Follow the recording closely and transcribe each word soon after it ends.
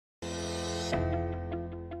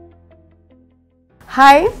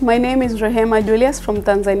Hi, my name is Reema Julius from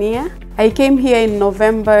Tanzania. I came here in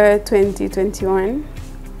November 2021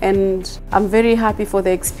 and I'm very happy for the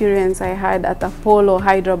experience I had at Apollo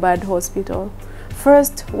Hyderabad Hospital.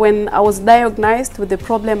 First, when I was diagnosed with the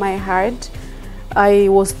problem I had, I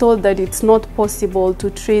was told that it's not possible to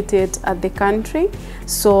treat it at the country.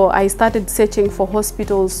 So I started searching for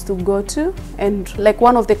hospitals to go to, and like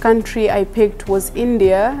one of the country I picked was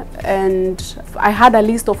India, and I had a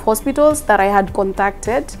list of hospitals that I had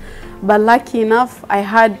contacted, but lucky enough I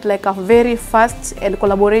had like a very fast and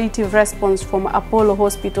collaborative response from Apollo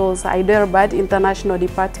Hospitals Hyderabad International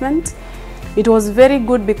Department. It was very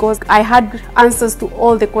good because I had answers to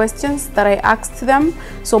all the questions that I asked them.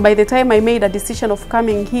 So by the time I made a decision of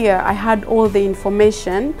coming here, I had all the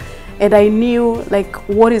information and I knew like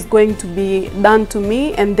what is going to be done to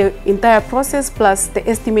me and the entire process plus the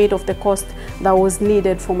estimate of the cost that was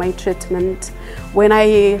needed for my treatment. When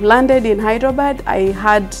I landed in Hyderabad, I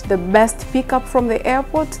had the best pickup from the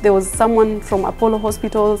airport. There was someone from Apollo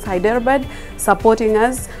Hospitals Hyderabad supporting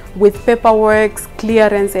us with paperwork,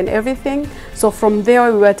 clearance and everything. So from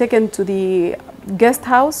there we were taken to the guest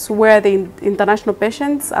house where the international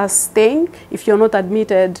patients are staying if you're not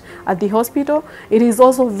admitted at the hospital. It is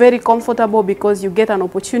also very comfortable because you get an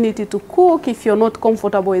opportunity to cook if you're not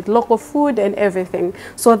comfortable with local food and everything.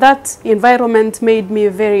 So that environment made me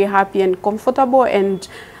very happy and comfortable and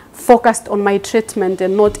focused on my treatment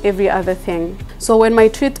and not every other thing. So when my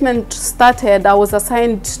treatment started, I was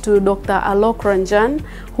assigned to Dr. Alok Ranjan,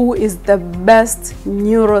 who is the best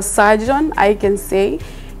neurosurgeon I can say.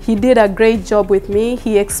 He did a great job with me.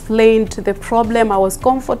 He explained the problem. I was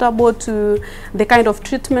comfortable to the kind of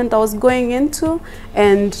treatment I was going into,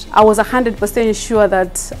 and I was 100% sure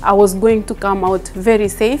that I was going to come out very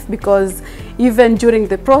safe because even during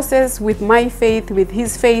the process with my faith, with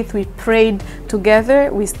his faith, we prayed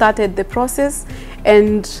together. We started the process,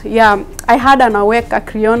 and yeah, I had an awake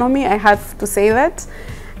acryotomy, I have to say that,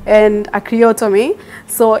 and a cryotomy.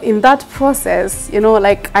 So in that process, you know,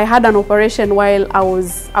 like I had an operation while I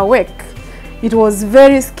was awake. It was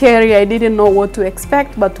very scary. I didn't know what to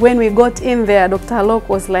expect, but when we got in there, Dr. Alok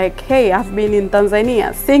was like, hey, I've been in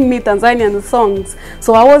Tanzania, sing me Tanzanian songs.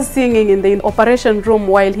 So I was singing in the operation room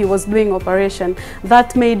while he was doing operation.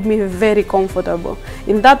 That made me very comfortable.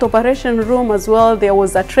 In that operation room as well, there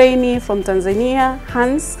was a trainee from Tanzania,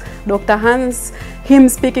 Hans, Dr. Hans. Him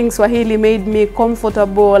speaking Swahili made me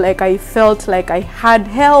comfortable, like I felt like I had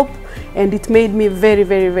help, and it made me very,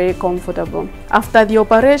 very, very comfortable. After the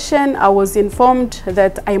operation, I was informed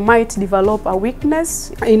that I might develop a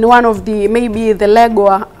weakness in one of the, maybe the leg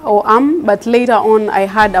or arm, but later on I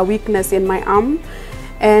had a weakness in my arm.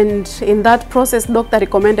 And in that process, doctor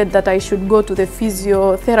recommended that I should go to the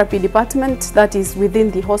physiotherapy department that is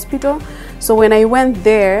within the hospital. So when I went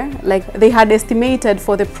there, like they had estimated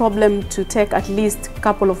for the problem to take at least a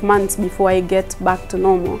couple of months before I get back to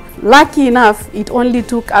normal. Lucky enough, it only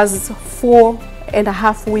took us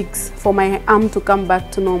 4.5 weeks for my arm to come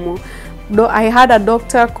back to normal. Though I had a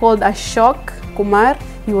doctor called Ashok Kumar.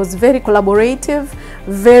 He was very collaborative,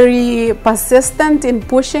 very persistent in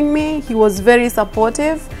pushing me. He was very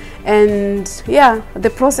supportive, and yeah,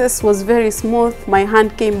 the process was very smooth. My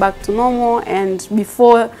hand came back to normal, and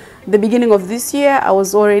before the beginning of this year, I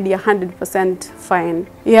was already 100% fine.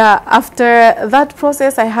 Yeah, after that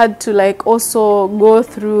process, I had to like also go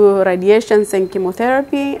through radiations and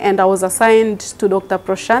chemotherapy, and I was assigned to Dr.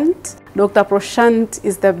 Prashant. Dr. Prashant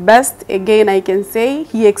is the best, again I can say.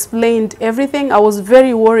 He explained everything. I was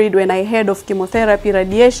very worried when I heard of chemotherapy,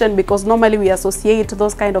 radiation, because normally we associate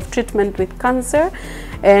those kind of treatment with cancer,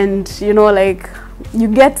 and you know, like you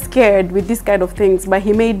get scared with these kind of things, but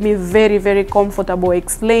he made me very, very comfortable,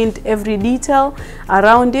 explained every detail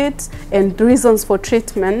around it and reasons for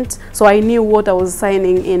treatment, so I knew what I was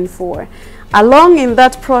signing in for. Along in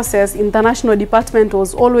that process, international department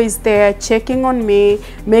was always there checking on me,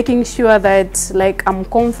 making sure that like I'm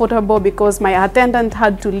comfortable, because my attendant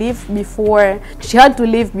had to leave before, she had to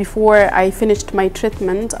leave before I finished my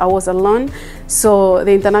treatment. I was alone. So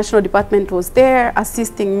the international department was there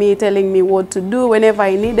assisting me, telling me what to do whenever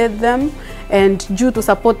I needed them. And due to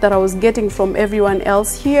support that I was getting from everyone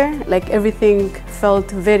else here, like everything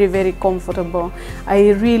felt very, very comfortable. I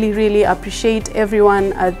really, really appreciate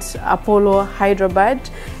everyone at Apollo Hyderabad,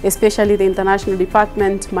 especially the international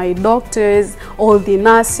department, my doctors, all the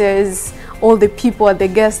nurses, all the people at the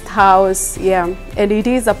guest house. Yeah, and it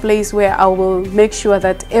is a place where I will make sure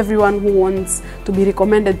that everyone who wants to be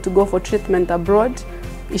recommended to go for treatment abroad,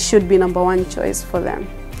 it should be #1 choice for them.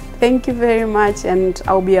 Thank you very much, and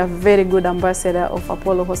I'll be a very good ambassador of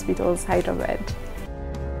Apollo Hospitals Hyderabad.